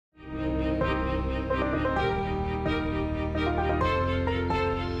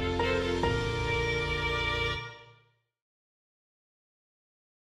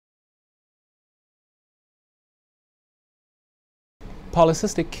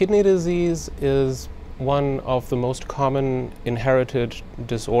Polycystic kidney disease is one of the most common inherited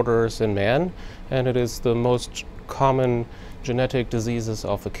disorders in man, and it is the most common genetic diseases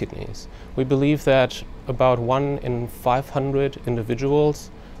of the kidneys. We believe that about 1 in 500 individuals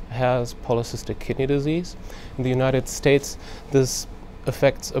has polycystic kidney disease. In the United States, this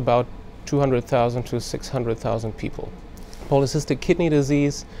affects about 200,000 to 600,000 people. Polycystic kidney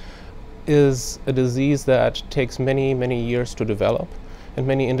disease is a disease that takes many, many years to develop, and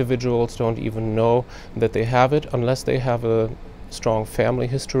many individuals don't even know that they have it unless they have a strong family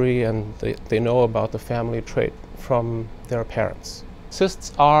history and they know about the family trait from their parents.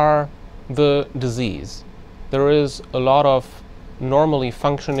 Cysts are the disease. There is a lot of normally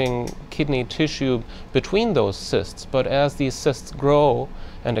functioning kidney tissue between those cysts, but as these cysts grow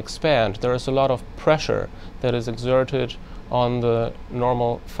and expand, there is a lot of pressure that is exerted on the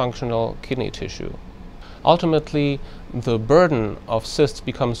normal functional kidney tissue. Ultimately, the burden of cysts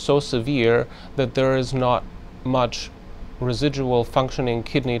becomes so severe that there is not much residual functioning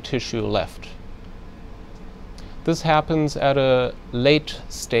kidney tissue left. This happens at a late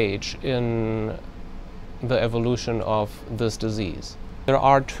stage in the evolution of this disease. There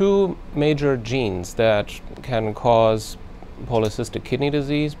are two major genes that can cause polycystic kidney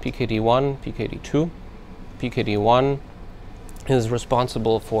disease, PKD1, PKD2. PKD1 is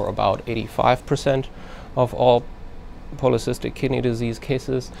responsible for about 85% of all polycystic kidney disease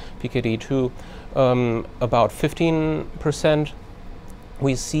cases, PKD2 about 15%.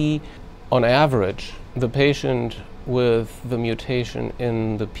 We see on average the patient with the mutation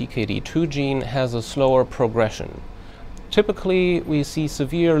in the PKD2 gene has a slower progression. Typically we see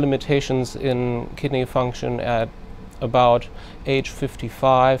severe limitations in kidney function at about age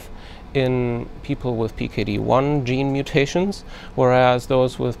 55 in people with PKD1 gene mutations, whereas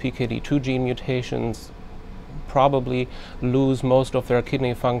those with PKD2 gene mutations probably lose most of their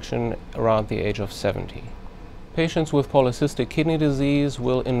kidney function around the age of 70. Patients with polycystic kidney disease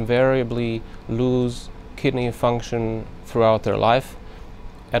will invariably lose kidney function throughout their life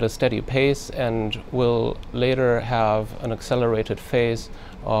at a steady pace and will later have an accelerated phase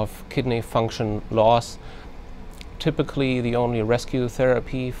of kidney function loss. Typically, the only rescue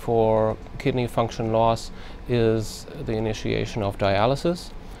therapy for kidney function loss is the initiation of dialysis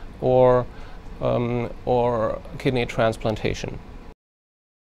or kidney transplantation.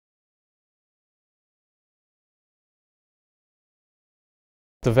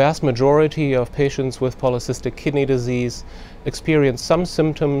 The vast majority of patients with polycystic kidney disease experience some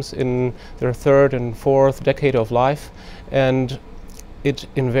symptoms in their third and fourth decade of life, and it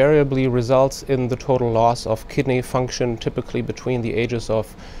invariably results in the total loss of kidney function, typically between the ages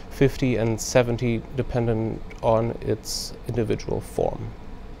of 50 and 70, dependent on its individual form.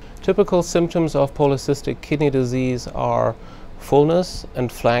 Typical symptoms of polycystic kidney disease are fullness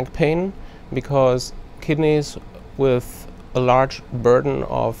and flank pain, because kidneys with a large burden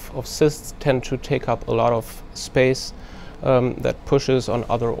of cysts tend to take up a lot of space that pushes on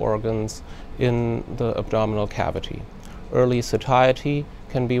other organs in the abdominal cavity. Early satiety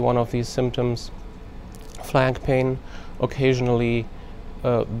can be one of these symptoms. Flank pain, occasionally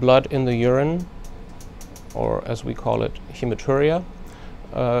blood in the urine, or as we call it, hematuria,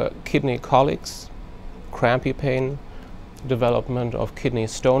 kidney colics, crampy pain, development of kidney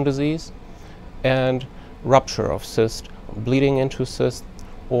stone disease, and rupture of cyst, bleeding into cysts,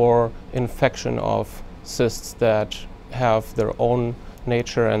 or infection of cysts that have their own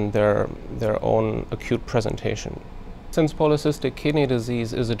nature and their own acute presentation. Since polycystic kidney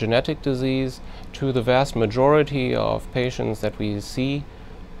disease is a genetic disease, to the vast majority of patients that we see,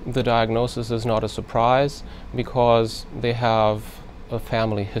 the diagnosis is not a surprise because they have a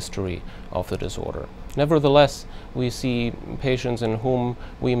family history of the disorder. Nevertheless, we see patients in whom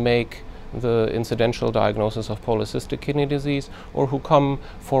we make the incidental diagnosis of polycystic kidney disease, or who come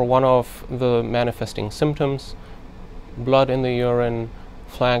for one of the manifesting symptoms: blood in the urine,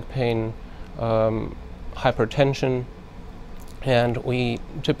 flank pain, hypertension, and we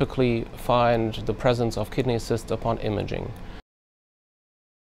typically find the presence of kidney cysts upon imaging.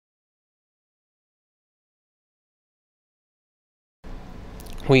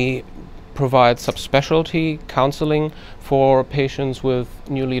 We provide subspecialty counseling for patients with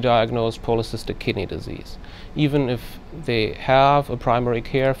newly diagnosed polycystic kidney disease. Even if they have a primary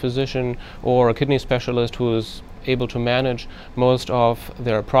care physician or a kidney specialist who is able to manage most of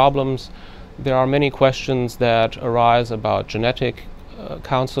their problems, there are many questions that arise about genetic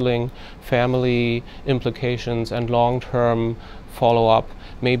counseling, family implications, and long-term follow-up,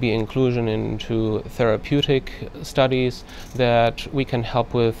 maybe inclusion into therapeutic studies that we can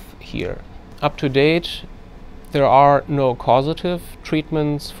help with here. Up to date, There are no causative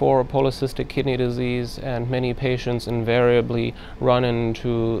treatments for polycystic kidney disease, and many patients invariably run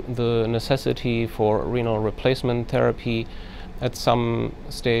into the necessity for renal replacement therapy at some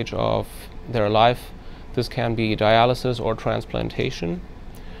stage of their life. This can be dialysis or transplantation.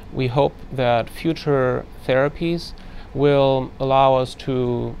 We hope that future therapies will allow us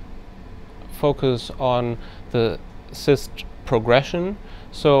to focus on the cyst progression.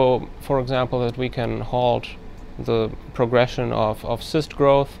 So, for example, that we can halt the progression of cyst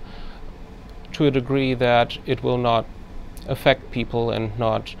growth to a degree that it will not affect people and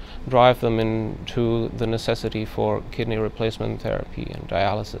not drive them into the necessity for kidney replacement therapy and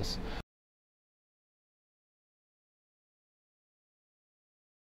dialysis.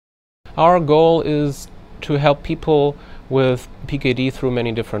 Our goal is to help people with PKD through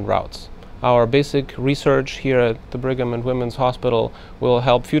many different routes. Our basic research here at the Brigham and Women's Hospital will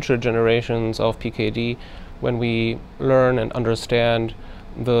help future generations of PKD when we learn and understand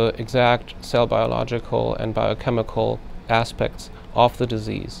the exact cell biological and biochemical aspects of the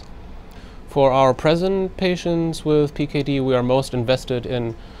disease. For our present patients with PKD, we are most invested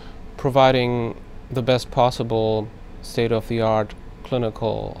in providing the best possible state-of-the-art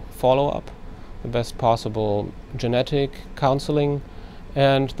clinical follow-up, the best possible genetic counseling,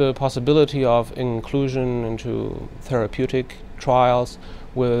 and the possibility of inclusion into therapeutic trials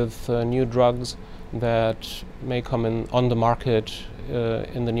with new drugs that may come on the market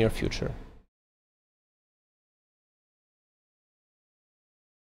in the near future.